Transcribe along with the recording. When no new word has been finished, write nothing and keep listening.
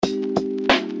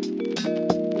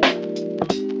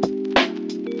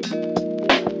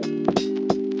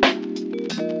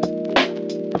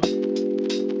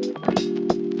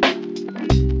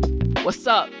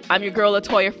I'm your girl,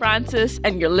 Latoya Francis,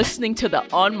 and you're listening to the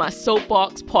On My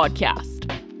Soapbox podcast.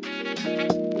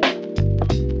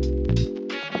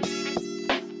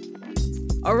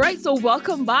 All right, so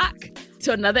welcome back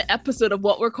to another episode of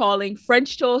what we're calling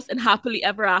French Toast and Happily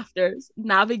Ever Afters,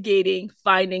 navigating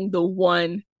finding the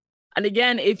one. And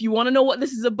again, if you want to know what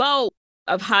this is about,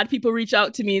 I've had people reach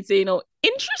out to me and say,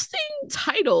 interesting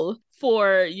title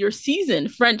for your season,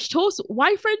 French Toast.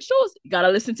 Why French Toast? You got to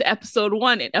listen to episode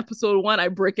 1. In episode 1, I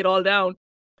break it all down.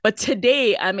 But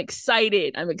today, I'm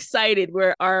excited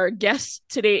where our guest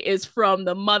today is from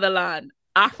the motherland,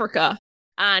 Africa.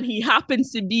 And he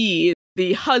happens to be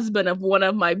the husband of one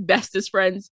of my bestest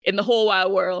friends in the whole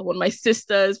wide world, one of my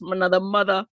sisters from another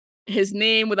mother. His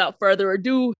name, without further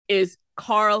ado, is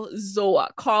Carl Zoa.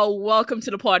 Carl, welcome to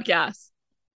the podcast.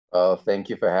 Oh, thank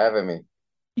you for having me.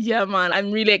 Yeah, man,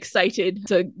 I'm really excited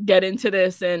to get into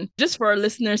this and just for our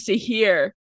listeners to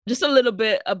hear just a little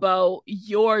bit about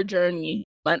your journey.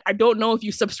 And I don't know if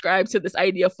you subscribe to this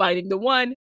idea of finding the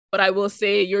one, but I will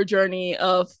say your journey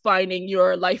of finding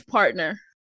your life partner.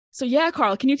 So yeah,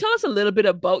 Carl, can you tell us a little bit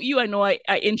about you? I know I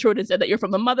introed and said that you're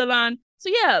from the motherland. So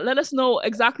yeah, let us know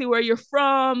exactly where you're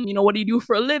from, what do you do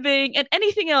for a living, and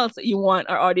anything else that you want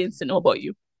our audience to know about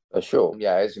you. Sure.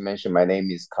 Yeah, as you mentioned, my name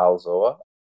is Carl Zoa.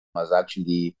 I was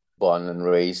actually born and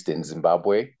raised in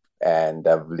Zimbabwe, and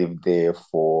I've lived there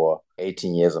for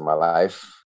 18 years of my life.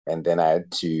 And then I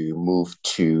had to move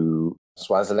to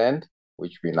Swaziland,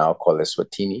 which we now call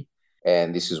Eswatini.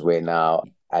 And this is where now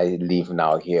I live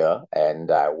now here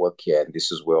and I work here. And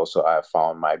this is where also I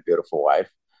found my beautiful wife.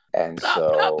 And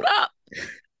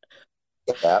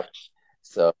yeah,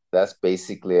 so that's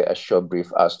basically a short,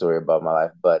 brief story about my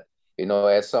life. But,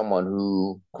 as someone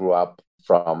who grew up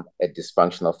from a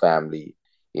dysfunctional family,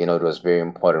 it was very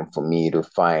important for me to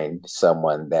find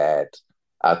someone that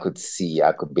I could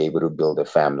be able to build a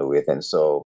family with. And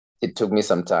so it took me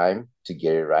some time to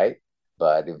get it right,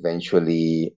 but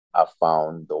eventually I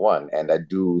found the one. And I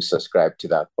do subscribe to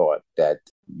that thought that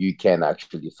you can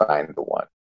actually find the one.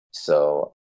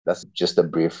 So that's just a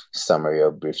brief summary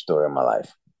or brief story of my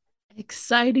life.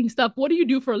 Exciting stuff. What do you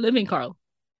do for a living, Carl?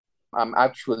 I'm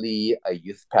actually a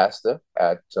youth pastor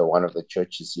at one of the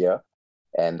churches here.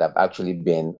 And I've actually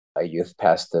been a youth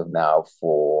pastor now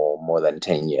for more than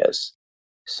 10 years.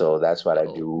 So that's what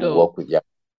I do, work with young.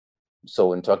 So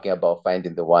when talking about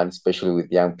finding the one, especially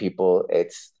with young people,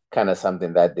 it's kind of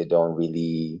something that they don't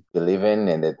really believe in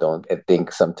and I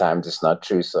think sometimes it's not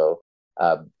true. So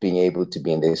being able to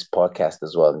be in this podcast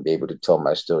as well and be able to tell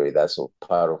my story, that's a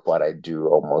part of what I do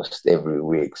almost every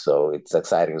week. So it's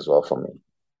exciting as well for me.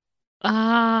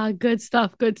 Good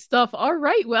stuff. All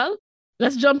right, well,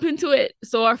 let's jump into it.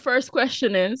 So our first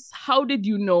question is, how did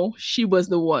you know she was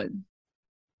the one?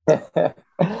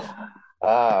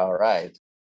 All right.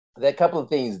 There are a couple of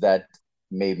things that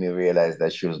made me realize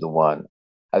that she was the one.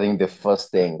 I think the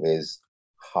first thing is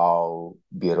how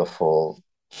beautiful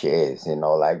she is.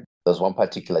 There's one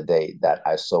particular day that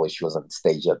I saw her. She was on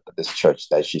stage at this church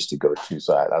that she used to go to.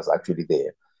 So I was actually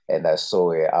there and I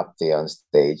saw her up there on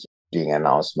stage doing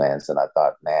announcements. And I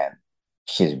thought, man,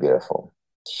 she's beautiful.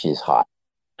 She's hot.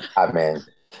 I mean,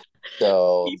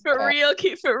 so keep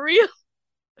it real.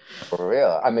 For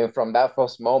real. From that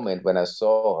first moment when I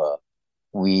saw her,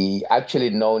 we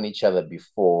actually known each other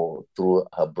before through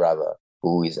her brother,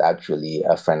 who is actually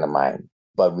a friend of mine,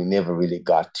 but we never really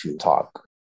got to talk.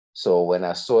 So when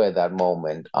I saw her that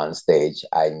moment on stage,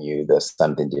 I knew there's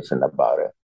something different about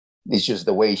her. It's just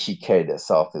the way she carried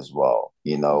herself as well,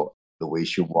 the way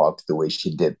she walked, the way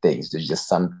she did things. There's just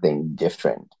something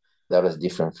different that was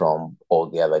different from all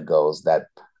the other girls that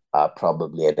I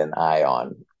probably had an eye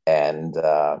on. And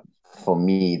for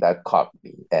me, that caught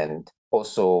me. And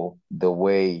also the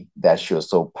way that she was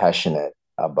so passionate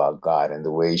about God and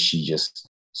the way she just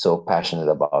so passionate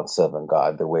about serving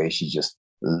God, the way she just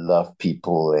loved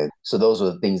people. And so those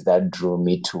were the things that drew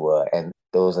me to her. And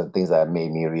those are the things that made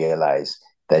me realize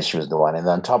that she was the one. And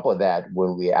on top of that,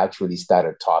 when we actually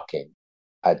started talking,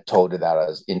 I told her that I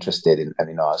was interested in,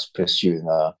 and I was pursuing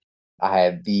her. I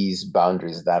had these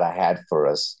boundaries that I had for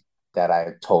us that I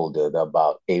told her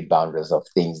about 8 boundaries of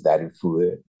things that if we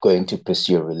were going to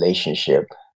pursue a relationship,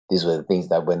 these were the things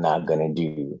that we're not going to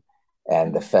do.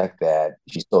 And the fact that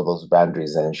she saw those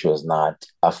boundaries and she was not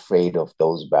afraid of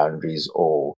those boundaries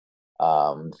or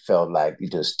felt like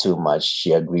it was too much,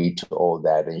 she agreed to all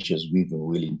that and she was even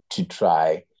willing to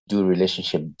try do a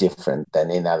relationship different than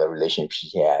any other relationship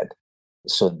she had.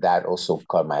 So that also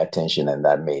caught my attention and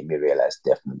that made me realize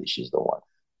definitely she's the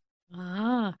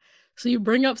one. So you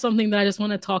bring up something that I just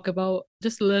want to talk about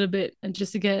just a little bit and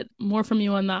just to get more from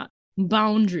you on that.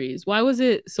 Boundaries. Why was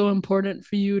it so important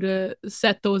for you to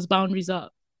set those boundaries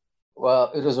up?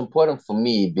 Well, it was important for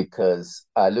me because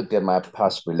I looked at my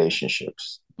past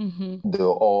relationships. Mm-hmm. They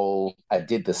were all, I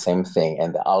did the same thing,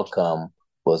 and the outcome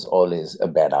was always a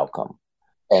bad outcome.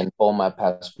 And all my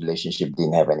past relationship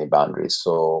didn't have any boundaries.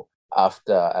 So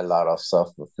after a lot of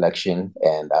self-reflection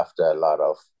and after a lot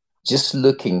of just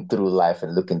looking through life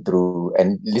and looking through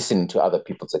and listening to other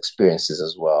people's experiences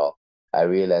as well, I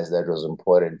realized that it was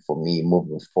important for me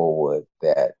moving forward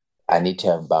that I need to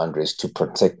have boundaries to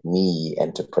protect me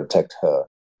and to protect her.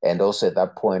 And also at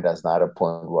that point, that's not a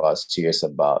point where I was serious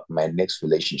about my next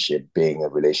relationship being a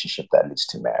relationship that leads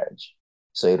to marriage.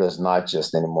 So it was not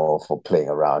just anymore for playing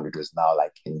around. It was now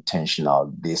like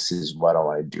intentional. This is what I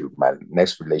want to do. My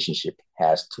next relationship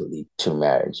has to lead to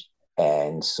marriage.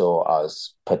 And so I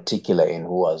was particular in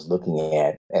who I was looking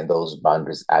at, and those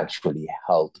boundaries actually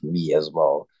helped me as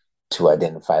well to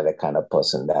identify the kind of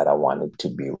person that I wanted to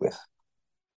be with.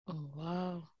 Oh,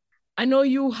 wow. I know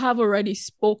you have already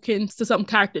spoken to some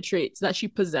character traits that she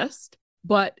possessed,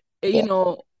 but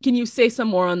Yeah. can you say some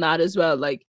more on that as well?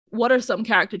 Like, what are some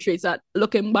character traits that,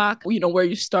 looking back, where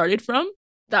you started from,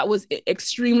 that was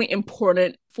extremely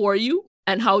important for you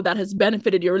and how that has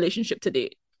benefited your relationship to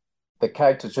date? The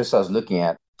character traits I was looking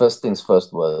at, first things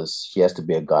first was she has to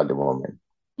be a godly woman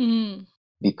Mm,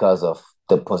 because of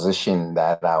the position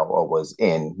that I was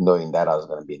in, knowing that I was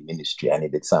going to be in ministry. I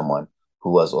needed someone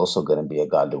who was also going to be a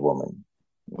godly woman,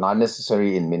 not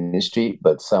necessarily in ministry,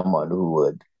 but someone who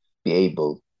would be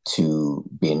able to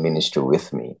be in ministry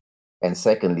with me. And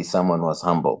secondly, someone who was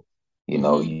humble.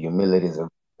 mm-hmm, Humility is a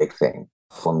big thing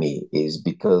for me, is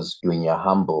because when you're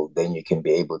humble, then you can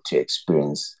be able to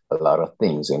experience a lot of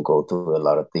things and go through a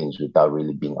lot of things without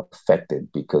really being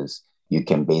affected because you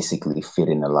can basically fit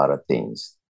in a lot of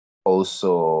things.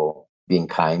 Also, being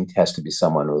kind has to be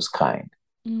someone who's kind,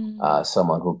 mm,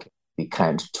 someone who can be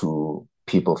kind to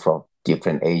people from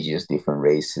different ages, different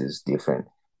races, different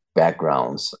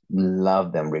backgrounds,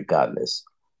 love them regardless.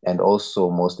 And also,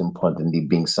 most importantly,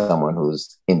 being someone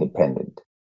who's independent.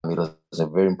 It was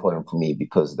very important for me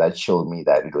because that showed me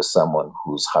that it was someone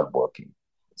who's hardworking.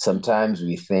 Sometimes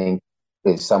we think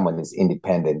if someone is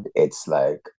independent, it's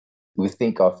like we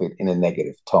think of it in a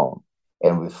negative tone.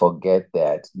 And we forget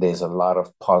that there's a lot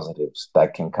of positives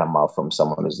that can come out from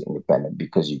someone who's independent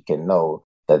because you can know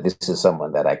that this is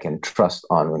someone that I can trust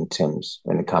on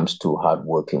when it comes to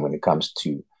hardworking, when it comes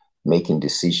to making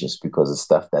decisions because of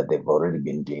stuff that they've already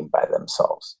been doing by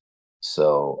themselves.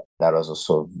 So that was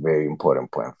also a very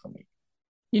important point for me.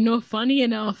 Funny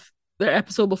enough, the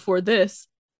episode before this,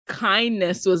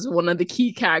 kindness was one of the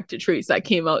key character traits that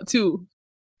came out too.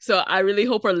 So I really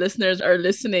hope our listeners are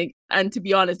listening. And to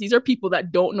be honest, these are people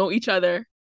that don't know each other.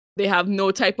 They have no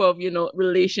type of,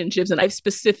 relationships. And I've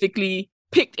specifically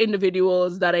picked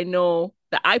individuals that I know,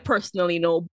 that I personally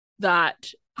know,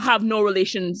 that have no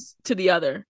relations to the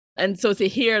other. And so to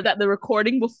hear that the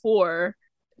recording before,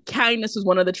 kindness was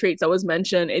one of the traits that was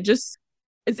mentioned,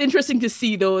 it's interesting to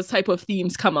see those type of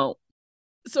themes come out.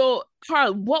 So,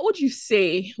 Carl, what would you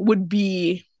say would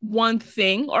be one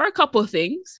thing or a couple of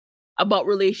things about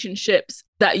relationships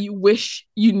that you wish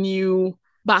you knew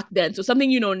back then? So, something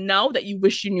you know now that you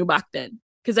wish you knew back then.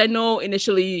 Because I know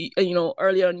initially,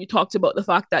 earlier on, you talked about the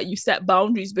fact that you set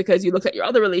boundaries because you looked at your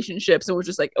other relationships and were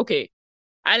just like, okay,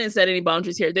 I didn't set any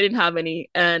boundaries here. They didn't have any.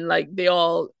 And like they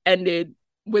all ended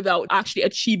without actually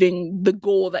achieving the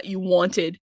goal that you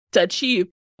wanted to achieve.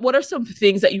 What are some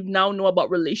things that you now know about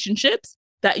relationships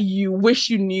that you wish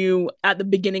you knew at the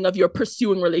beginning of your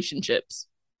pursuing relationships?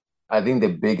 I think the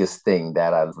biggest thing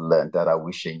that I've learned that I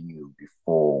wish I knew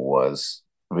before was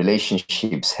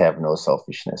relationships have no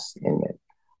selfishness in it.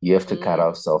 You have to cut Mm,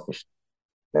 out selfishness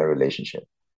in a relationship.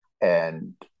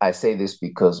 And I say this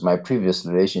because my previous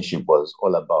relationship was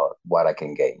all about what I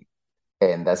can gain.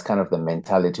 And that's kind of the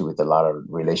mentality with a lot of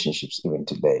relationships even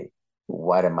today.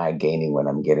 What am I gaining when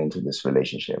I'm getting to this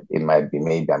relationship? It might be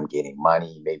maybe I'm gaining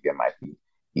money, maybe I might be,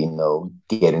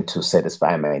 getting to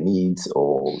satisfy my needs,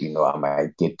 or, I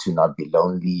might get to not be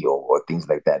lonely or things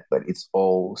like that. But it's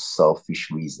all selfish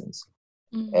reasons.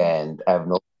 mm, And I've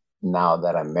known now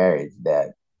that I'm married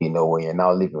that, when you're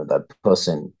now living with that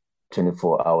person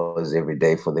 24 hours every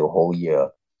day for the whole year,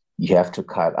 you have to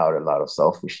cut out a lot of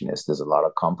selfishness. There's a lot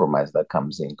of compromise that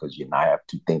comes in because you now have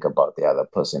to think about the other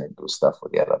person and do stuff for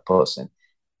the other person,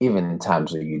 even in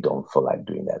times where you don't feel like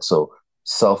doing that. So,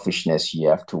 selfishness, you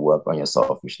have to work on your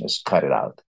selfishness, cut it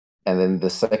out. And then the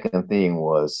second thing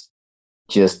was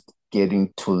just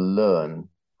getting to learn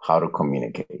how to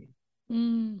communicate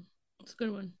mm. That's a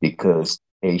good one. because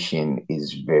patience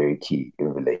is very key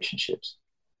in relationships.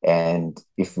 And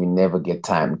if we never get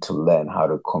time to learn how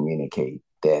to communicate,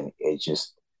 then it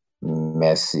just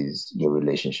messes your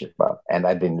relationship up. And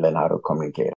I didn't learn how to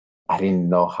communicate. I didn't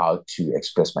know how to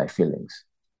express my feelings.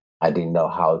 I didn't know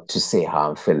how to say how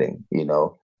I'm feeling,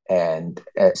 and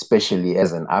especially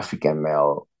as an African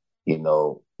male,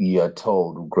 you're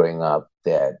told growing up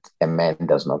that a man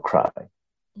does not cry.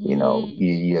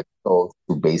 You're told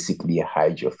to basically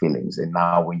hide your feelings. And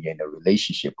now when you're in a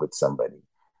relationship with somebody,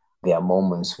 there are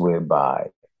moments whereby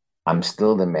I'm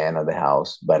still the man of the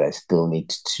house, but I still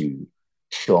need to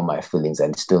show my feelings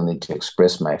and still need to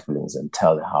express my feelings and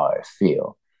tell how I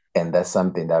feel. And that's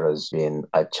something that has been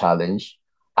a challenge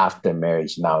after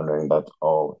marriage, now knowing that,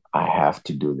 oh, I have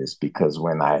to do this because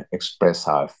when I express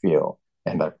how I feel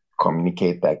and I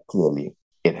communicate that clearly,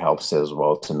 it helps as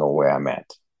well to know where I'm at.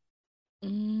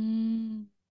 Mm.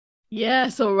 Yeah,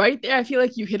 so right there, I feel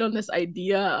like you hit on this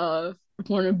idea of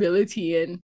vulnerability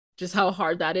and just how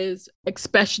hard that is,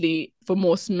 especially for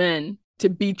most men to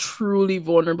be truly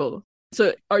vulnerable.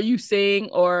 So, are you saying,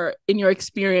 or in your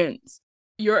experience,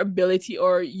 your ability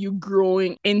or you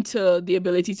growing into the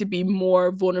ability to be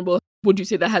more vulnerable, would you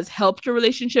say that has helped your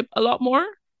relationship a lot more?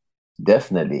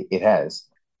 Definitely, it has.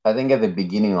 I think at the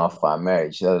beginning of our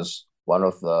marriage, that was one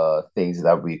of the things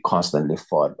that we constantly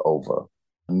fought over.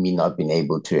 Me not being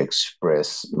able to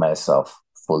express myself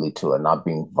fully to her, not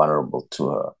being vulnerable to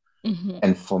her. Mm-hmm.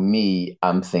 And for me,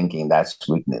 I'm thinking that's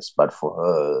weakness, but for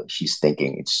her, she's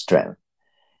thinking it's strength.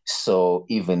 So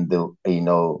even though,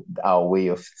 our way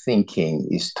of thinking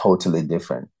is totally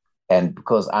different. And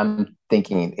because I'm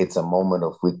thinking it's a moment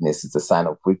of weakness, it's a sign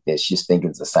of weakness, she's thinking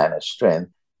it's a sign of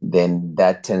strength, then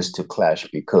that tends to clash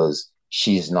because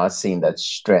she's not seeing that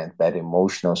strength, that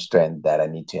emotional strength that I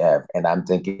need to have. And I'm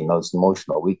thinking, it's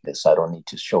emotional weakness, so I don't need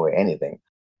to show her anything.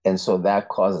 And so that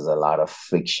causes a lot of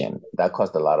friction. That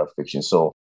caused a lot of friction.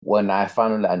 So when I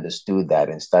finally understood that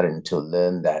and started to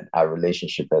learn that, our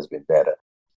relationship has been better.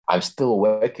 I'm still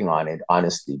working on it,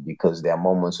 honestly, because there are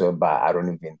moments whereby I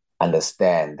don't even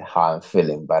understand how I'm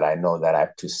feeling, but I know that I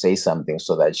have to say something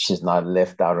so that she's not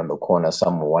left out in the corner,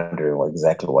 someone wondering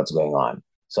exactly what's going on.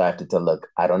 So I have to tell, look,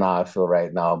 I don't know how I feel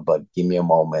right now, but give me a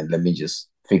moment. Let me just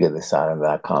figure this out and then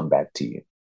I'll come back to you.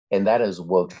 And that has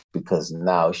worked because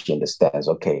now she understands,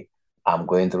 okay, I'm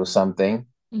going through something.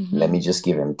 Let Mm-hmm. me just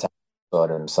give him time to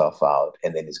sort himself out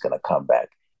and then he's going to come back.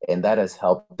 And that has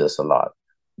helped us a lot.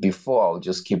 Before, I'll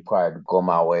just keep quiet, go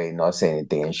my way, not say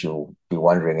anything, and she'll be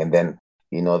wondering. And then,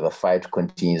 the fight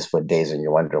continues for days and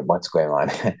you're wondering what's going on.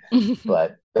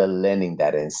 But the learning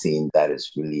that and seeing that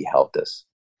has really helped us.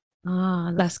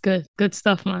 Ah, that's good. Good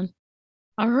stuff, man.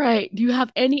 All right. Do you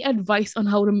have any advice on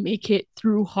how to make it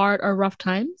through hard or rough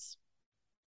times?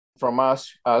 From our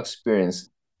experience,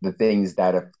 the things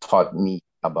that have taught me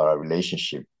about our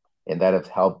relationship and that have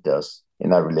helped us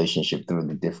in our relationship through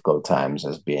the difficult times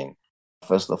has been,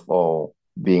 first of all,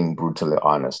 being brutally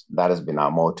honest. That has been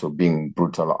our motto, being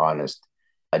brutally honest.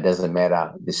 It doesn't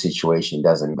matter the situation,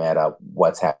 doesn't matter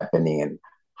what's happening and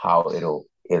how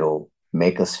it'll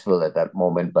make us feel at that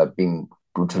moment, but being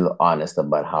brutally honest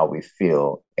about how we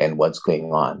feel and what's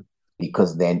going on,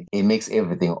 because then it makes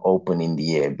everything open in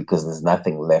the air because there's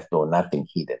nothing left or nothing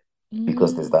hidden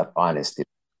because there's Mm. that honesty.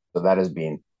 So that has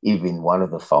been even one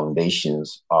of the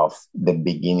foundations of the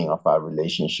beginning of our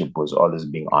relationship was always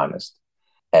being honest.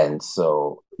 And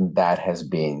so that has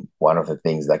been one of the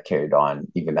things that carried on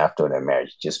even after the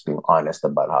marriage, just being honest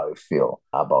about how we feel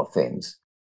about things.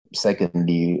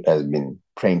 Secondly, has been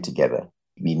praying together.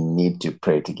 We need to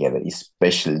pray together,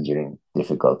 especially during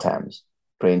difficult times.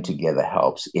 Praying together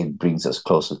helps. It brings us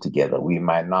closer together. We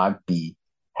might not be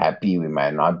happy. We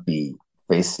might not be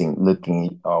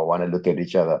looking, or want to look at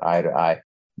each other eye to eye.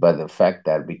 But the fact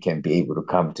that we can be able to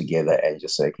come together and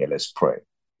just say, okay, let's pray.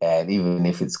 And even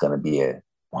if it's going to be a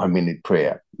 1 minute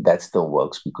prayer, that still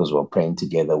works because we're praying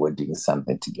together, we're doing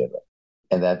something together.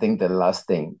 And I think the last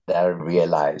thing that I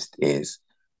realized is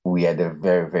we had a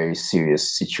very, very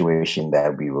serious situation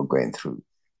that we were going through.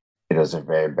 It was a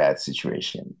very bad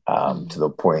situation, to Mm. the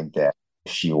point that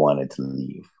she wanted to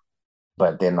leave.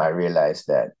 But then I realized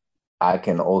that I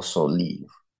can also leave.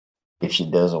 If she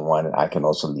doesn't want it, I can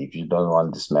also leave. If she doesn't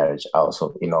want this marriage, I also,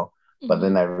 But Mm-hmm.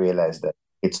 then I realized that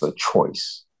it's a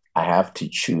choice. I have to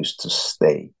choose to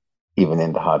stay, even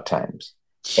in the hard times.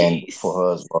 And for Jeez.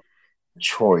 her as well,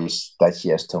 choice that she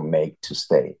has to make to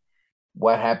stay.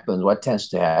 What tends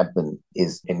to happen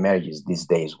is in marriages these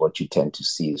days, what you tend to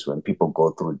see is when people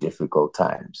go through difficult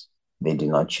times, they do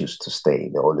not choose to stay.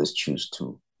 They always choose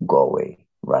to go away,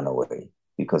 run away,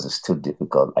 because it's too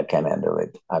difficult. I can't handle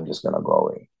it. I'm just going to go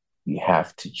away. You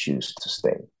have to choose to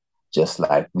stay. Just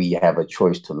like we have a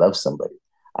choice to love somebody.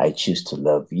 I choose to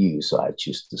love you, so I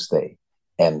choose to stay.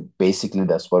 And basically,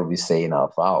 that's what we say in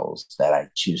our vows, that I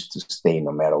choose to stay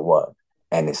no matter what.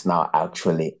 And it's now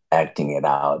actually acting it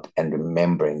out and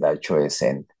remembering that choice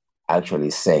and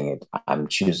actually saying it. I'm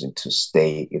choosing to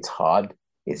stay. It's hard,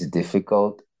 it's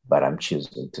difficult, but I'm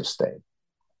choosing to stay.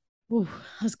 Ooh,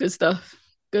 that's good stuff.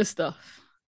 Good stuff.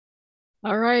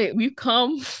 All right, we've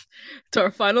come to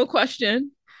our final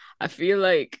question. I feel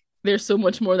like there's so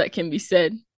much more that can be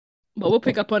said, but we'll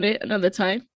pick up on it another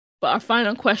time. But our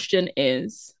final question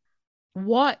is,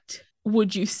 what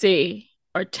would you say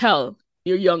or tell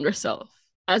your younger self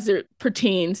as it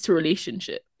pertains to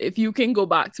relationship? If you can go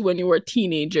back to when you were a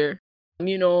teenager,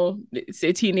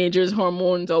 say teenagers'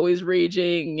 hormones always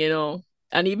raging,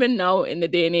 and even now in the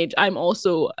day and age, I'm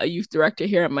also a youth director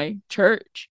here at my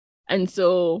church. And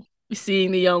so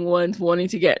seeing the young ones wanting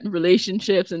to get in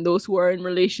relationships and those who are in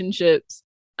relationships,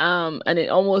 and it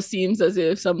almost seems as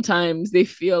if sometimes they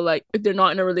feel like if they're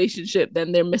not in a relationship,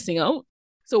 then they're missing out.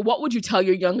 So what would you tell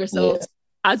your younger self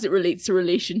as it relates to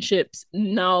relationships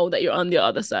now that you're on the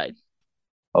other side?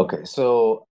 Okay,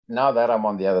 so now that I'm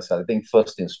on the other side, I think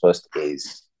first things first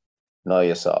is know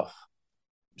yourself.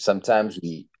 Sometimes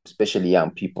we, especially young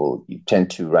people, you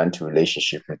tend to run to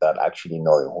relationship without actually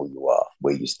knowing who you are,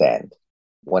 where you stand.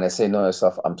 When I say know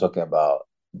yourself, I'm talking about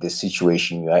the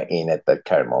situation you are in at that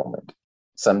current moment.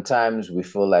 Sometimes we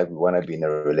feel like we want to be in a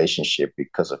relationship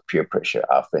because of peer pressure.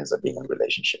 Our friends are being in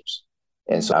relationships.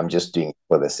 And so I'm just doing it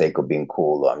for the sake of being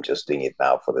cool, or I'm just doing it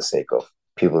now for the sake of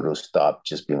people to stop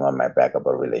just being on my back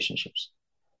about relationships.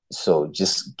 So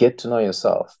just get to know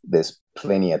yourself. There's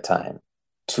plenty of time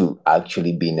to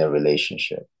actually be in a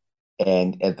relationship.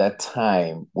 And at that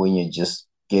time, when you're just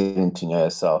getting to know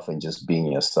yourself and just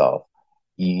being yourself,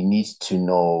 you need to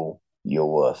know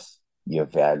your worth, your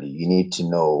value. You need to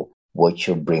know what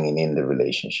you're bringing in the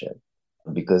relationship,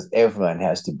 because everyone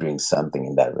has to bring something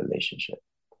in that relationship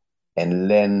and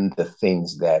learn the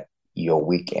things that you're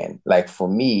weak in. Like for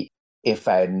me, if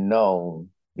I had known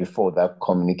before that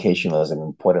communication was an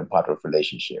important part of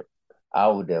relationship, I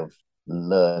would have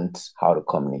learned how to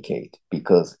communicate.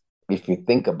 Because if you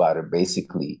think about it,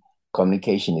 basically,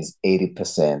 communication is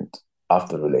 80% of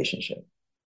the relationship.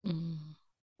 Mm.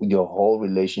 Your whole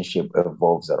relationship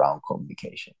revolves around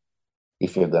communication.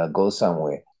 If you're going to go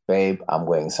somewhere, babe, I'm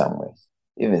going somewhere.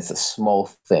 Even it's a small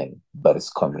thing, but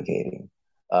it's communicating.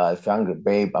 If you're hungry,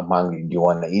 babe, I'm hungry. Do you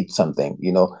want to eat something?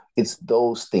 It's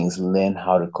those things. Learn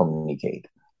how to communicate.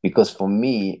 Because for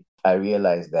me, I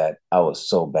realized that I was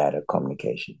so bad at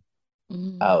communication.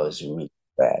 I was really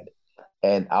bad.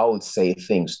 And I would say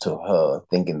things to her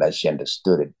thinking that she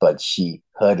understood it, but she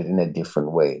heard it in a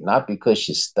different way. Not because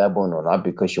she's stubborn or not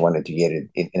because she wanted to get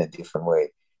it in a different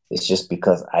way. It's just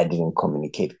because I didn't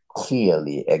communicate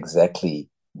clearly exactly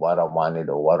what I wanted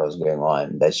or what was going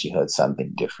on, that she heard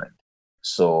something different.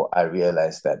 So I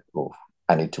realized that,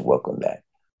 I need to work on that.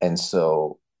 And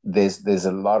so there's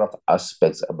a lot of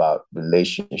aspects about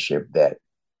relationship that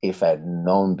if I'd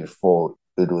known before,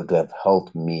 it would have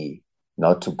helped me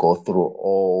not to go through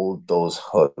all those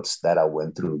hurts that I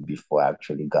went through before I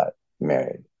actually got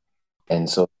married. And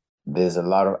so there's a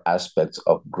lot of aspects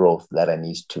of growth that I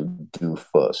need to do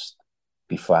first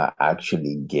before I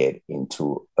actually get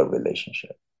into a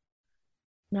relationship.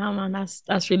 No, man,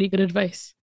 that's really good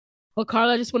advice. Well,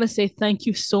 Carla, I just want to say thank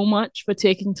you so much for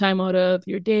taking time out of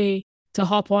your day to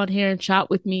hop on here and chat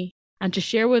with me and to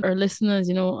share with our listeners,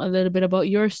 a little bit about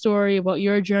your story, about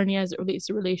your journey as it relates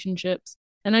to relationships.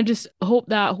 And I just hope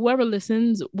that whoever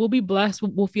listens will be blessed,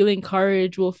 will feel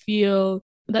encouraged, will feel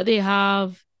that they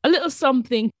have a little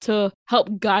something to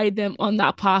help guide them on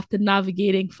that path to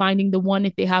navigating, finding the one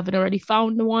if they haven't already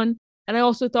found the one. And I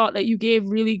also thought that you gave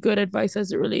really good advice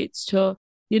as it relates to,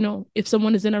 if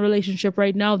someone is in a relationship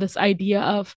right now, this idea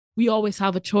of we always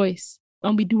have a choice,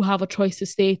 and we do have a choice to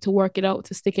stay, to work it out,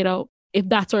 to stick it out. If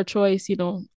that's our choice,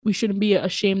 we shouldn't be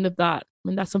ashamed of that.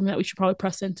 And that's something that we should probably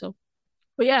press into.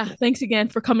 But yeah, thanks again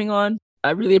for coming on.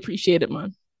 I really appreciate it,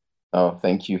 man. Oh,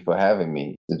 thank you for having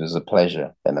me. It was a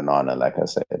pleasure and an honor, like I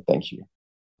said. Thank you.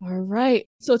 All right.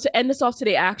 So to end us off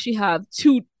today, I actually have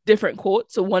two different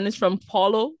quotes. So one is from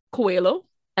Paulo Coelho,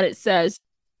 and it says,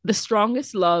 "The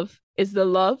strongest love is the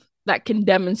love that can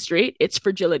demonstrate its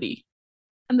fragility."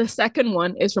 And the second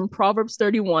one is from Proverbs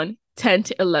 31, 10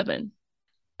 to 11.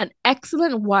 "An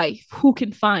excellent wife who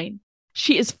can find?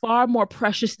 She is far more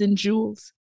precious than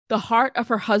jewels. The heart of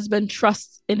her husband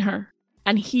trusts in her,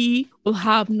 and he will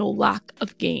have no lack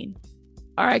of gain."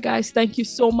 All right, guys, thank you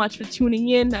so much for tuning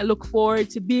in. I look forward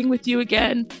to being with you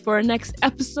again for our next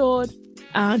episode.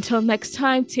 Until next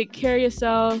time, take care of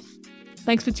yourself.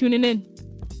 Thanks for tuning in.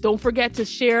 Don't forget to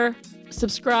share,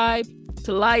 subscribe,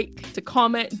 to like, to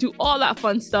comment, do all that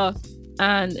fun stuff.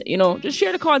 And, just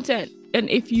share the content. And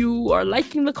if you are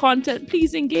liking the content,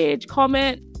 please engage,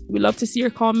 comment. We love to see your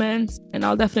comments, and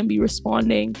I'll definitely be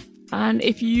responding. And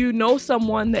if you know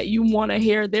someone that you want to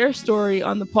hear their story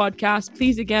on the podcast,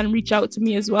 please again reach out to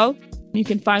me as well. You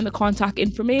can find the contact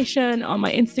information on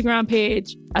my Instagram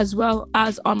page as well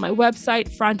as on my website,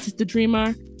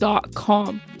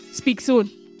 francisthedreamer.com. Speak soon.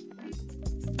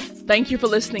 Thank you for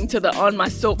listening to the On My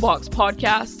Soapbox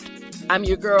podcast. I'm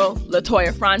your girl,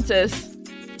 Latoya Francis.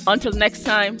 Until next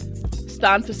time,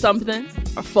 stand for something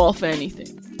or fall for anything.